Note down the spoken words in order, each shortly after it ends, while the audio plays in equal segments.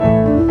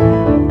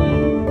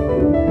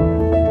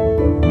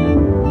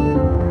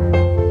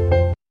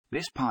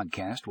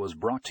podcast was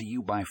brought to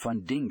you by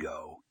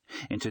Fundingo.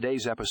 In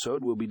today's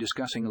episode, we'll be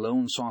discussing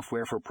loan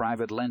software for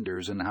private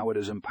lenders and how it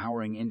is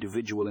empowering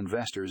individual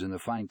investors in the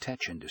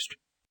fintech industry.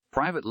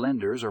 Private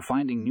lenders are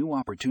finding new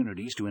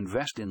opportunities to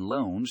invest in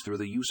loans through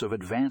the use of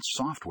advanced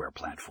software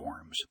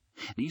platforms.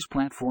 These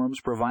platforms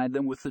provide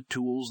them with the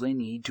tools they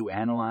need to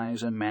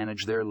analyze and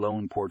manage their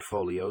loan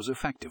portfolios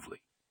effectively.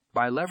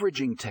 By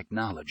leveraging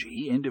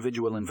technology,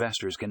 individual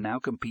investors can now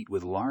compete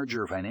with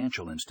larger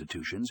financial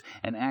institutions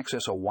and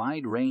access a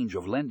wide range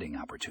of lending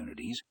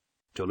opportunities.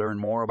 To learn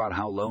more about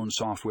how loan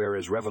software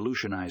is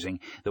revolutionizing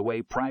the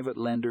way private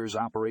lenders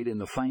operate in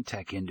the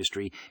fintech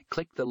industry,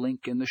 click the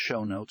link in the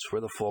show notes for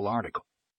the full article.